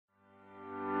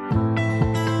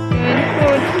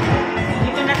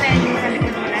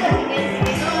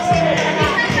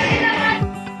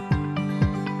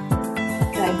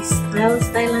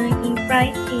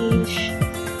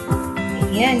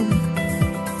chicken.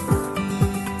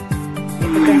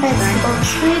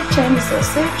 Vegetables with Chinese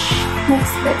sausage,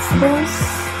 mixed vegetables,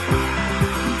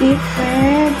 beef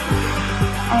red,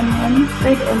 onion,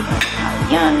 red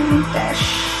onion, dash.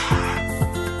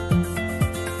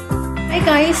 Hi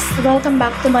guys, welcome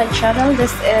back to my channel.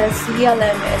 This is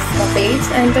LMS page,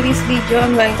 and today's video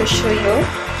I'm going to show you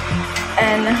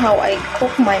and how I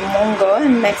cook my munggo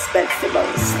and mixed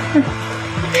vegetables.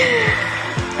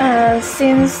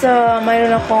 Since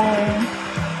mayroon akong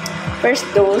first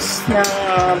dose ng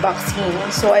vaccine,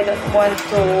 so I don't want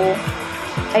to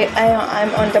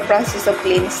I'm on the process of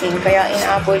cleansing, kaya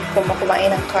ina-avoid ko kumain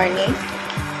ng karne.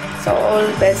 So all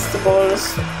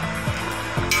vegetables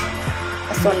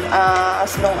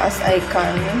as long as I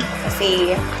can,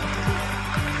 kasi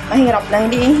mahirap na,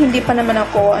 hindi pa naman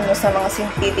ako sa mga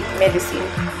synthetic medicine.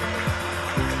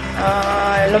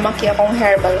 Lumaki akong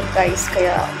herbal guys,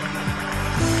 kaya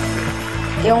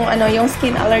yung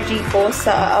skin allergy ko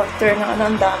sa after ng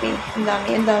ang dami,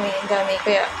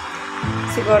 kaya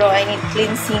siguro I need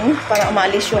cleansing para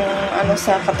umalis yung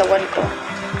sa katawan ko.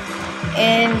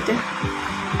 And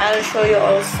I'll show you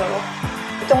also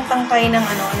itong tangkay ng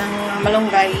ng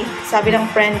malunggay. Sabi ng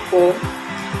friend ko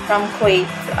from Kuwait,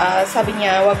 sabi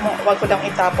niya wag ko daw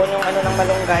itapon yung ng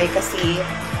malunggay kasi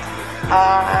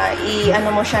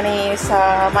mo siya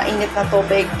sa mainit na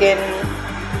tubig, then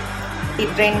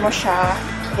i-drain mo siya,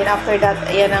 then after that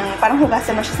ayan, parang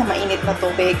hugasan mo siya sa mainit na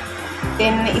tubig,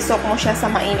 then isok mo siya sa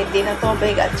mainit din na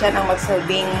tubig, at yan ang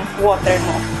magsilbing water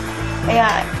mo.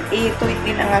 Kaya ito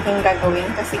din ang aking gagawin,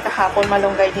 kasi kahapon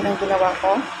malunggay din ang ginawa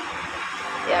ko.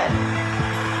 Yan,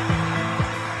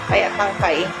 kaya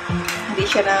tangkay, hindi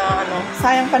siya na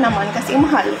sayang pa naman kasi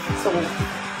mahal, so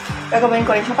gagawin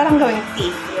ko rin siya parang gawing tea.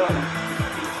 Yun,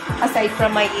 aside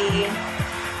from my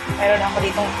mayroon ako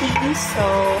ditong tea, so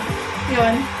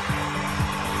yun,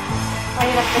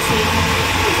 mahirap kasi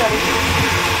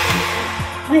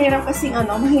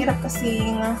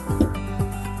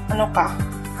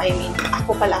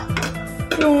ako pala,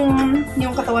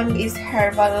 yung katawan is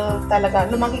herbal talaga.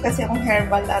 Lumaki kasi akong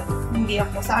herbal at hindi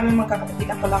ako, sa aming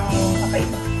magkakapatid ako lang yung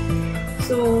kakaiba.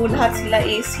 So lahat sila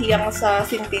is hiyang sa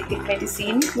synthetic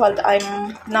medicine, while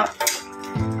I'm not.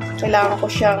 Kailangan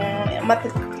ko siyang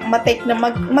mag-take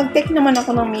naman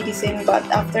ako ng medicine, but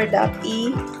after that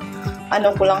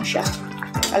ko lang siya,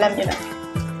 alam niyo na.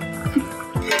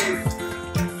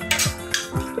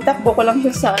 Itakbo ko lang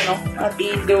siya sa at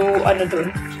i-do dun.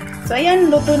 So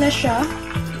ayan, luto na siya.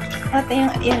 At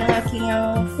yan ang aking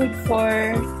food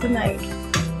for tonight.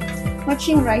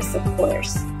 Matching rice, of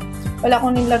course. Wala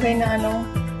akong nilagay na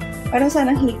parang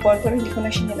sanang hipon, pero hindi ko na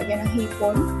siya nilagay ng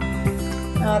hipon.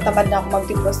 Tamad na ako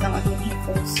mag-defrost ng aking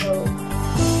hipon. So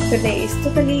today is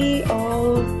totally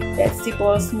all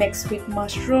vegetables mixed with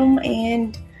mushroom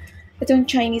and itong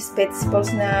Chinese vegetables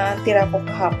na tira ko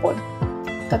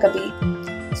kagabi.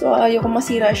 So ayoko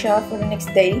masira siya for the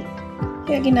next day,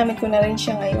 kaya ginamit ko na rin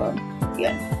siya ngayon.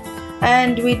 Yan.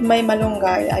 And with my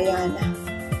malunggay, ayan.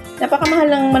 Napakamahal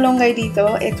ng malunggay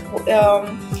dito.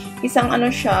 Isang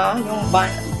siya, yung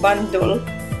bundle.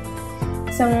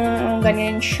 Isang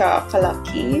ganyan siya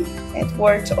kalaki. It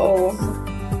worth of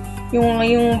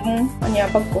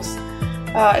pagkos.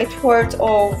 It worth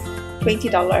of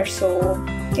 $20. So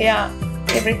kaya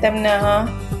every time na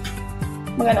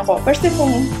first time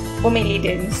kong bumili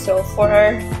din. So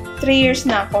for 3 years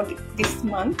na ako this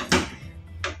month,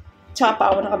 tsaka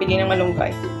pa ako nakabili ng malunggay.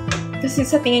 Kasi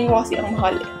sa tingin ko kasi ang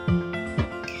mahal.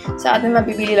 Sa atin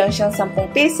mabibili lang siyang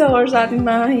 10 peso, or sa atin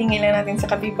mahingi lang natin sa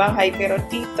kabibahay. Pero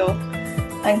dito,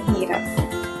 ang hirap.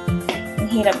 Ang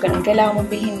hirap ganun. Kailangan mo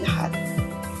bilhin lahat.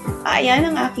 Ayan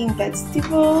ang aking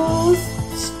vegetables.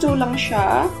 Stew lang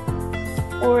siya.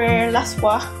 Or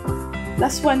laswa.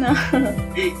 Laswa na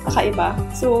kakaiba.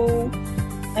 So,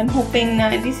 I'm hoping na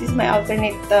this is my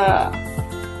alternate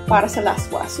para sa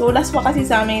laswa. So, laswa kasi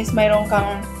sa amin is mayroon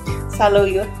kang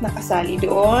saluyot na kasali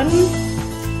doon.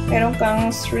 Mayroon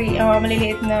kang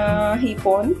maliliit na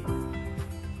hipon.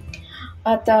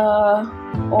 At,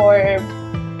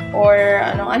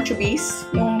 anchovies.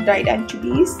 Yung dried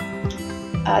anchovies.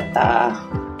 At,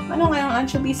 nga yung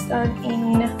anchovies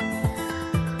in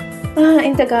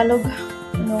Tagalog?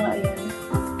 Ano nga yun?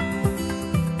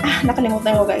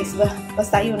 Nakalimutan ko guys.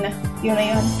 Basta yun na. Yun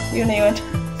na yun.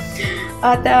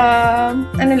 At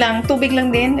tubig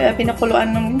lang din,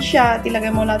 pinakuluan naman siya,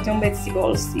 tilagay mo lahat yung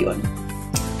vegetables, yun.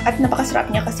 At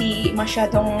napakasarap niya kasi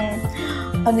masyadong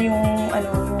yung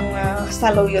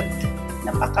saluyot.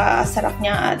 Napakasarap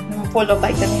niya at full of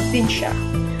vitamins din siya.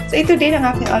 So ito din ang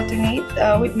aking alternate,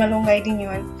 with malunggay din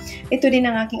yun. Ito din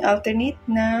ang aking alternate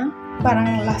na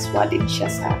parang laswa din siya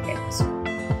sa akin. So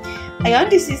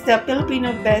Ayan, this is the Filipino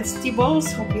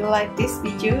vegetables. Hope you like this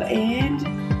video, and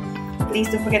please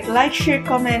don't forget to like, share,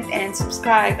 comment, and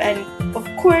subscribe. And of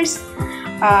course,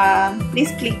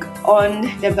 please click on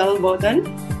the bell button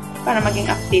para maging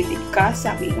updated ka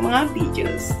sa aking mga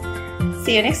videos.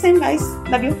 See you next time, guys.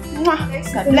 Love you. Mwah!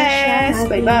 God bless.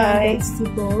 Bye-bye.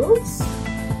 Vegetables.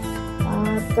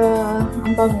 At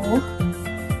ang bango.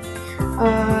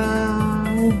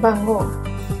 Bango.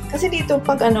 Kasi dito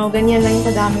pag ganyan lang yung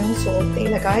kadami yung salt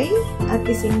ilagay. At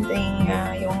the same thing,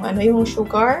 yung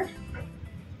sugar.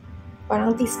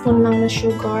 Parang teaspoon lang na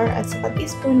sugar at saka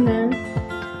teaspoon na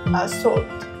salt.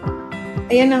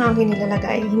 Ayan ang aking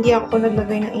nilalagay. Hindi ako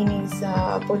naglagay ng ini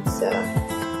sa food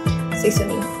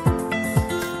seasoning.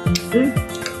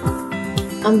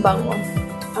 Ang bango.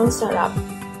 Ang sarap.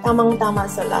 Tamang-tama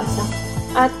sa lasa.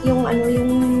 At yung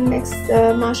next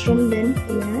mushroom din.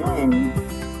 Ayan.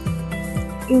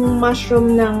 Yung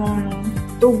mushroom ng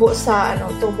tubo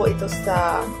ito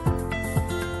sa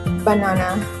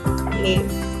banana leaf.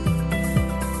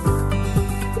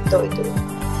 Ito.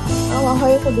 How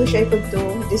I could do siya, I could do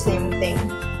the same thing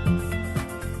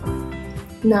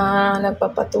na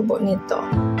nagpapatubo nito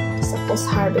sa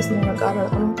post-harvest nung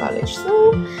nag-aaral ako ng college.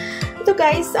 So, ito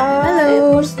guys,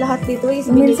 hello! Of course, lahat dito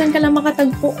is minsan ka lang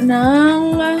makatagpo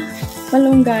ng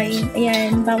malunggay.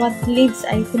 Ayan, bawat leaves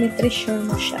ay tinitreasure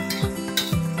mo siya.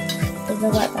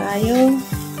 Paggawa tayo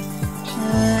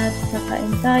at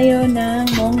nakain tayo ng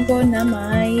monggo na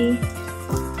may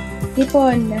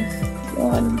hipon.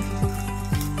 Yun.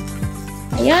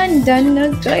 Ayan, done na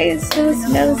guys. So,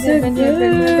 smells so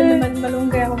good.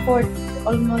 Malunggay ako for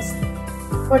almost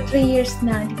 3 years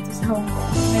na dito sa Hong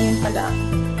Kong. Ngayon pala.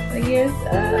 3 years.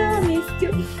 Miss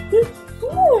you.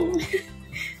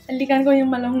 Alikan ko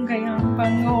yung malunggay. Ang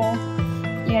bango.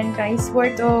 Ayan guys,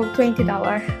 worth of $20.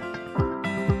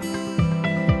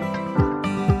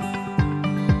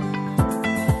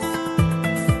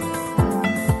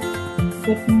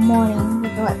 Good morning.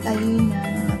 Nagawa tayo na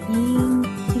ating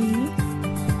tea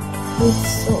with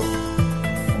salt.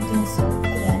 Ating salt.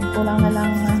 Ayan. Kulang na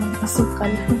lang asukal.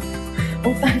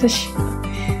 Uta na siya.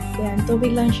 Ayan.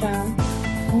 Tubig lang siya.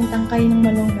 Ang tangkay ng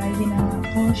malunggay, ginawa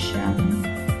ko siyang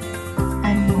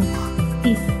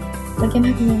tea. Lagyan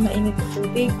natin ng mainit na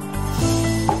tubig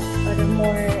para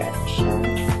more siya.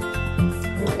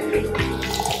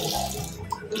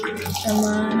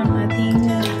 Sama ng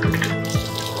ating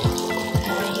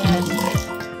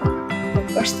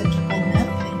first takipan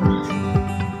natin.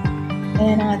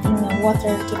 Ayan ang ating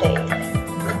water today.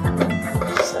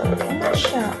 So, ayan na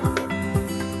siya.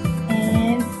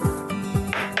 And,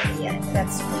 ayan,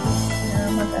 that's me.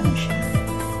 Na mag-ano siya.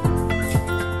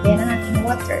 Ayan ang ating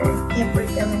water. Every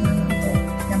time naman ito.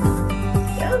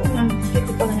 Ayan,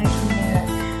 ito pa lang aking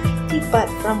teapot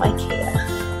from IKEA.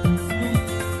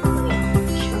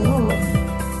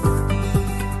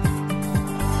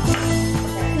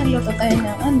 Nagluto tayo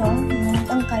ng yung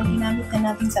tangkay, ginamit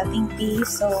na natin sa ating tea.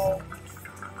 So,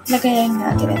 lagayan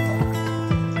natin ito.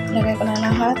 Lagay ko lang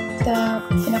lahat.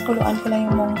 Pinakuluan ko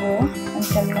lang yung monggo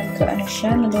until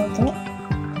siya, naluto.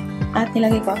 At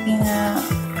nilagay ko aking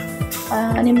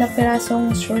 6 na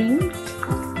pirasong shrimp.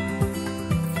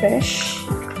 Fresh.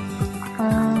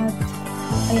 At,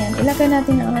 ayan, ilagay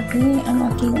natin ang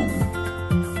aking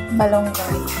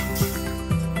malunggay.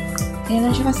 Ayan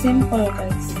lang siya ka-simple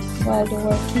guys. While you're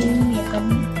working, you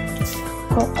can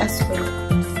cook as well.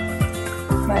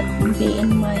 But be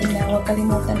in mind na huwag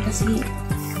kalimutan kasi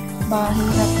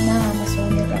mahirap na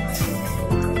masunog ang ating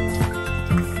luto.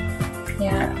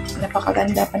 Kaya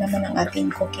napakaganda pa naman ang ating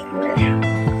cookware.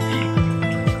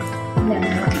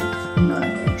 Na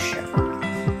siya.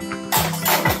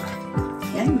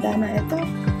 Yan, dana ito.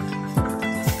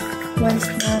 Once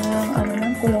na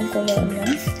kulong-kulong na.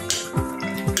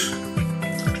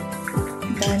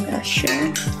 Siya.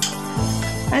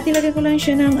 At ilagay ko lang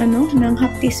siya ng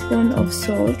half teaspoon of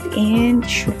salt and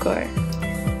sugar.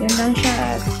 Yan lang siya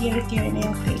at tira-tira na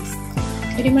yung paste.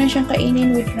 Pwede mo na siyang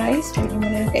kainin with rice. Pwede mo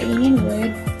na kainin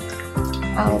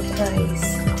without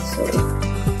rice. So,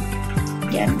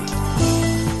 yan.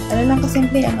 Ano lang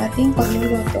kasimple ang ating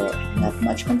pagluluto. Not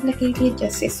much complicated,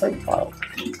 just simple.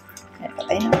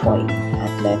 Patay ng foil. At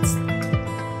let's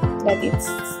let it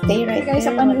stay right guys,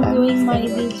 there. Upon reviewing my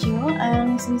video,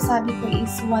 ang sinasabi ko is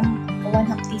 1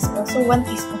 half teaspoon. So, 1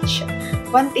 teaspoon siya.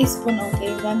 1 teaspoon, okay.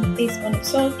 1 teaspoon of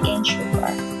salt and sugar.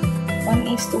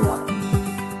 1:1.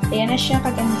 Ayan na siya,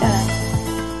 kaganda.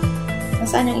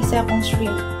 Nasaan yung isa akong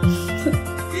shrimp?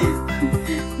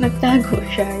 Nagtago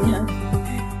siya. Yan.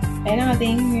 Ayan ang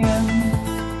ating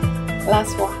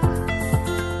last one.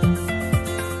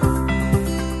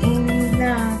 In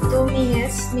 2 minutes,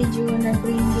 is medyo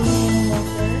na-green din yung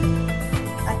water.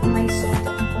 At may salt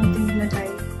akong konting nilagay.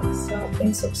 So,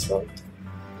 pinch of salt.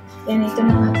 Yan, ito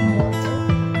na ang ating water.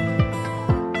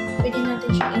 Pwede natin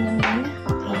siyang inumin.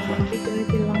 And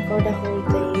refill lang for the whole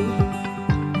day.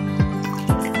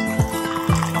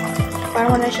 Para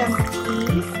wala siyang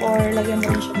tea or lagyan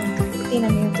mo rin siya ng tubig.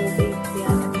 Tingnan mo yung tubig.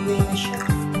 Yan, nag-green na siya.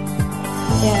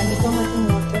 Yan, ito ang ating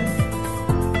water.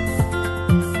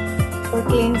 For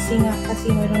cleansing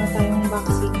kasi meron na tayong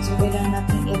vaccine. So, kailangan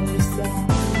natin i-release yung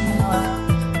mga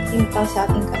impal sa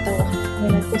ating katawan.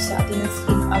 Yan po sa ating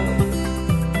skin away.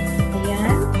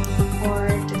 Ayan.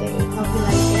 For today, hope you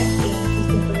like it. And please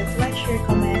don't forget to like, share,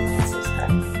 comment, and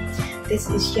subscribe. This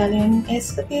is Yalin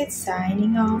Escapade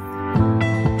signing off.